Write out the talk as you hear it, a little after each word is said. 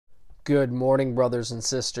Good morning, brothers and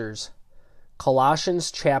sisters.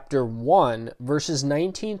 Colossians chapter 1, verses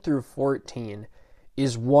 19 through 14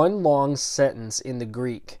 is one long sentence in the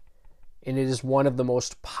Greek, and it is one of the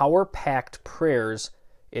most power-packed prayers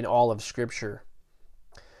in all of Scripture.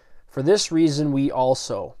 For this reason we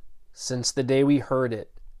also, since the day we heard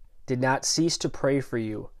it, did not cease to pray for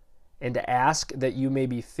you, and to ask that you may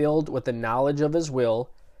be filled with the knowledge of His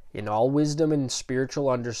will in all wisdom and spiritual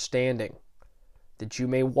understanding, that you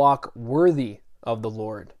may walk worthy of the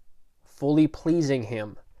Lord, fully pleasing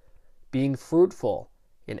Him, being fruitful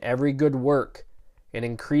in every good work and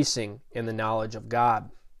increasing in the knowledge of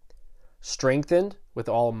God, strengthened with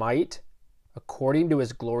all might, according to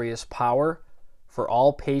His glorious power, for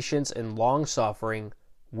all patience and long-suffering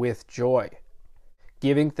with joy,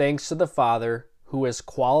 giving thanks to the Father who has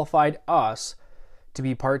qualified us to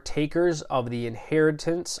be partakers of the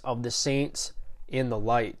inheritance of the saints in the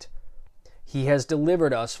light. He has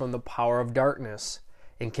delivered us from the power of darkness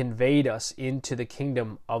and conveyed us into the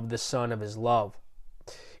kingdom of the Son of His love,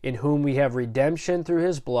 in whom we have redemption through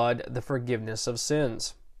His blood, the forgiveness of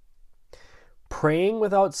sins. Praying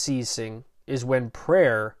without ceasing is when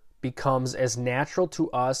prayer becomes as natural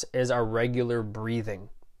to us as our regular breathing.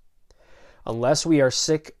 Unless we are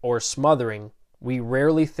sick or smothering, we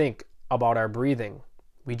rarely think about our breathing.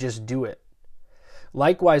 We just do it.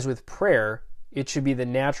 Likewise with prayer, it should be the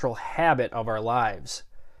natural habit of our lives,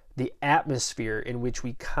 the atmosphere in which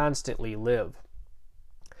we constantly live.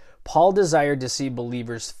 Paul desired to see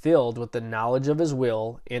believers filled with the knowledge of his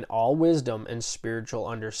will in all wisdom and spiritual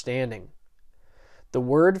understanding. The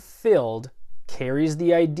word filled carries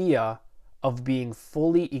the idea of being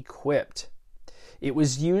fully equipped. It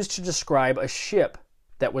was used to describe a ship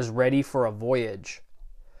that was ready for a voyage.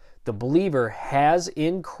 The believer has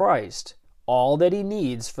in Christ all that he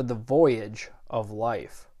needs for the voyage of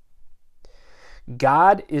life.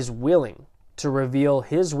 God is willing to reveal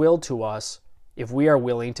His will to us if we are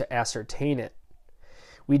willing to ascertain it.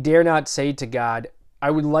 We dare not say to God, I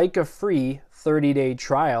would like a free 30-day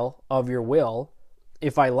trial of your will.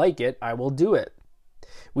 If I like it, I will do it.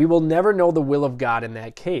 We will never know the will of God in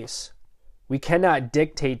that case. We cannot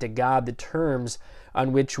dictate to God the terms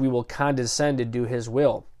on which we will condescend to do His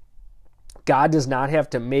will. God does not have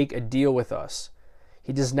to make a deal with us.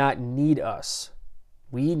 He does not need us.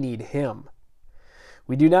 We need Him.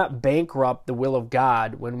 We do not bankrupt the will of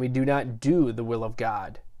God when we do not do the will of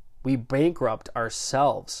God. We bankrupt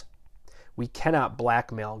ourselves. We cannot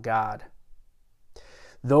blackmail God.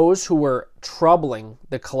 Those who were troubling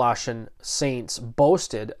the Colossian saints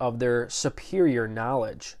boasted of their superior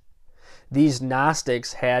knowledge. These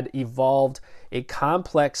Gnostics had evolved a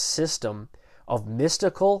complex system of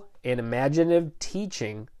mystical and imaginative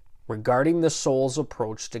teaching regarding the soul's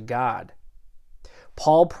approach to God.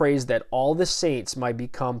 Paul prays that all the saints might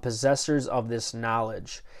become possessors of this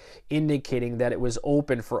knowledge, indicating that it was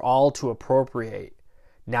open for all to appropriate,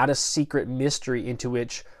 not a secret mystery into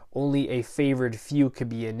which only a favored few could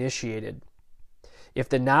be initiated. If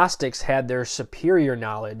the Gnostics had their superior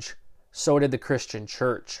knowledge, so did the Christian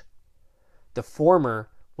church. The former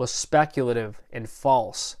was speculative and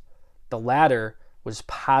false. The latter was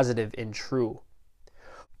positive and true.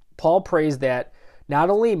 Paul prays that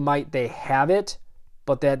not only might they have it,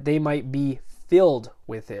 but that they might be filled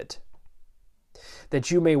with it.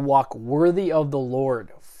 That you may walk worthy of the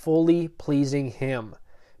Lord, fully pleasing Him,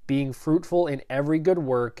 being fruitful in every good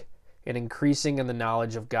work and increasing in the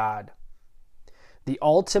knowledge of God. The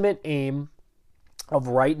ultimate aim of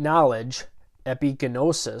right knowledge,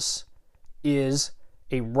 epigenosis, is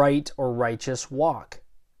a right or righteous walk.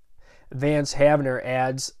 Vance Havner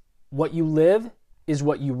adds, what you live is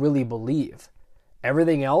what you really believe.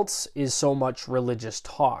 Everything else is so much religious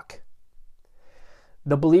talk.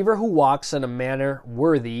 The believer who walks in a manner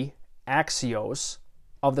worthy, axios,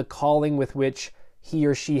 of the calling with which he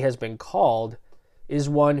or she has been called is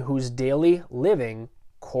one whose daily living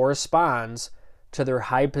corresponds to their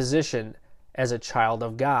high position as a child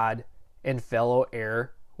of God and fellow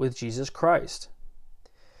heir with Jesus Christ.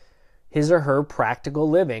 His or her practical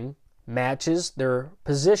living matches their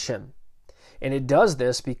position, and it does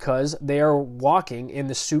this because they are walking in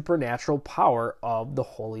the supernatural power of the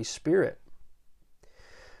Holy Spirit.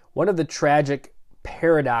 One of the tragic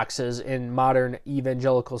paradoxes in modern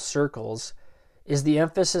evangelical circles is the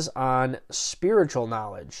emphasis on spiritual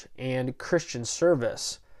knowledge and Christian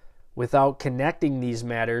service without connecting these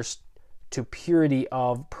matters to purity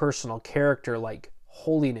of personal character like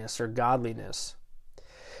holiness or godliness.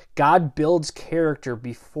 God builds character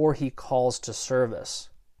before He calls to service.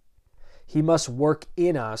 He must work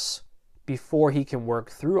in us before He can work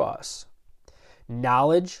through us.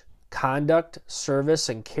 Knowledge Conduct, service,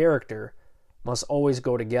 and character must always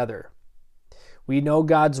go together. We know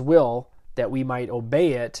God's will that we might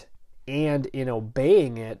obey it, and in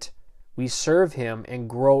obeying it, we serve Him and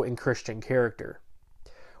grow in Christian character.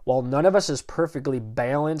 While none of us is perfectly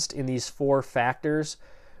balanced in these four factors,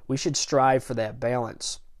 we should strive for that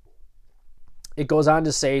balance. It goes on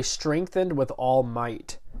to say, strengthened with all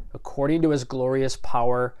might, according to His glorious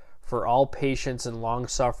power, for all patience and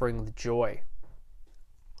long-suffering with joy.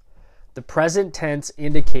 The present tense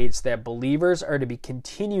indicates that believers are to be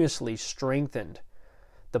continuously strengthened.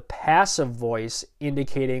 The passive voice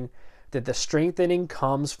indicating that the strengthening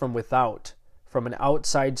comes from without, from an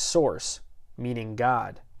outside source, meaning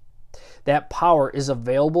God. That power is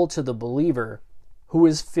available to the believer who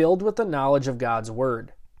is filled with the knowledge of God's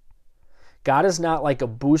Word. God is not like a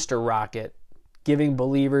booster rocket, giving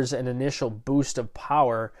believers an initial boost of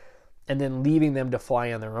power and then leaving them to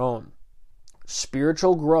fly on their own.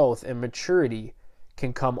 Spiritual growth and maturity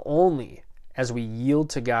can come only as we yield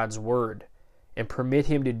to God's Word and permit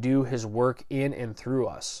Him to do His work in and through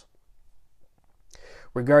us.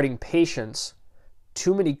 Regarding patience,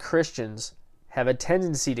 too many Christians have a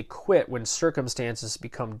tendency to quit when circumstances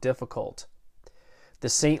become difficult. The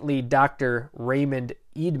saintly Dr. Raymond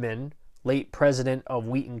Eadman, late president of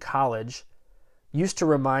Wheaton College, used to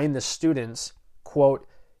remind the students, quote,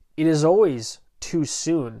 "It is always too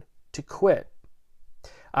soon to quit."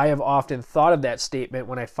 I have often thought of that statement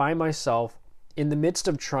when I find myself in the midst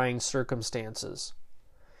of trying circumstances.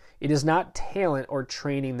 It is not talent or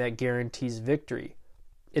training that guarantees victory.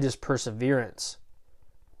 It is perseverance.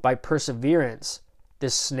 By perseverance,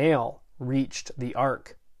 this snail reached the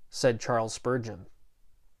ark, said Charles Spurgeon.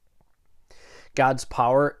 God's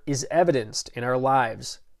power is evidenced in our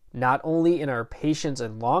lives, not only in our patience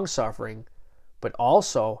and long-suffering, but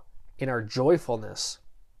also in our joyfulness.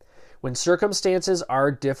 When circumstances are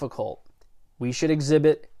difficult, we should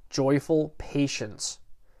exhibit joyful patience.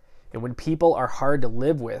 And when people are hard to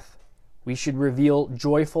live with, we should reveal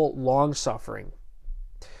joyful long-suffering.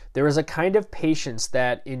 There is a kind of patience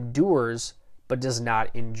that endures but does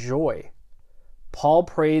not enjoy. Paul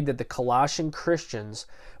prayed that the Colossian Christians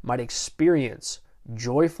might experience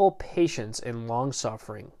joyful patience and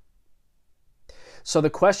long-suffering. So the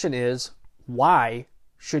question is, why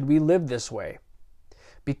should we live this way?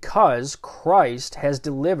 Because Christ has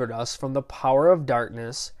delivered us from the power of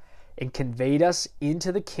darkness and conveyed us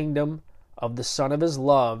into the kingdom of the Son of His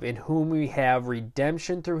love, in whom we have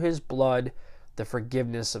redemption through His blood, the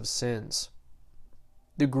forgiveness of sins.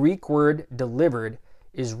 The Greek word delivered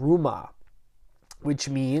is rheuma, which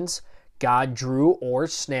means God drew or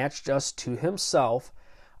snatched us to Himself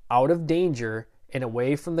out of danger and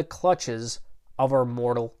away from the clutches of our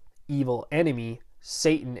mortal evil enemy,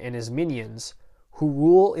 Satan and his minions, who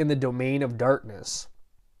rule in the domain of darkness.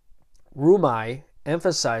 Rheumai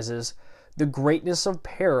emphasizes the greatness of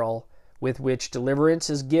peril with which deliverance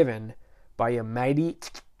is given by a mighty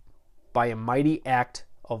act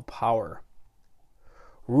of power.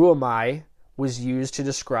 Rheumai was used to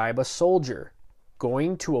describe a soldier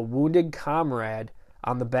going to a wounded comrade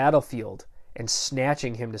on the battlefield and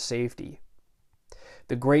snatching him to safety.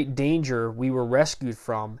 The great danger we were rescued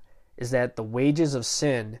from is that the wages of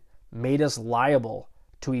sin made us liable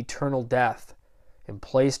to eternal death and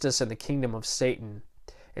placed us in the kingdom of Satan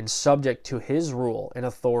and subject to his rule and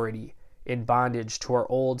authority, in bondage to our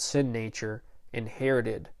old sin nature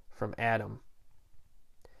inherited from Adam.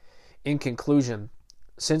 In conclusion,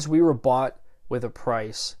 since we were bought with a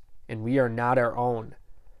price and we are not our own,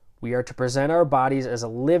 we are to present our bodies as a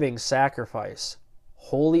living sacrifice,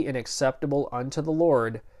 holy and acceptable unto the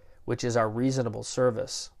Lord, which is our reasonable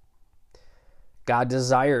service. God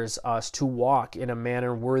desires us to walk in a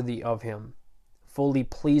manner worthy of Him, fully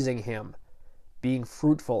pleasing Him, being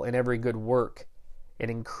fruitful in every good work, and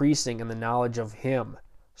increasing in the knowledge of Him,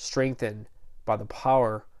 strengthened by the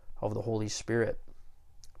power of the Holy Spirit.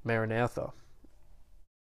 Maranatha.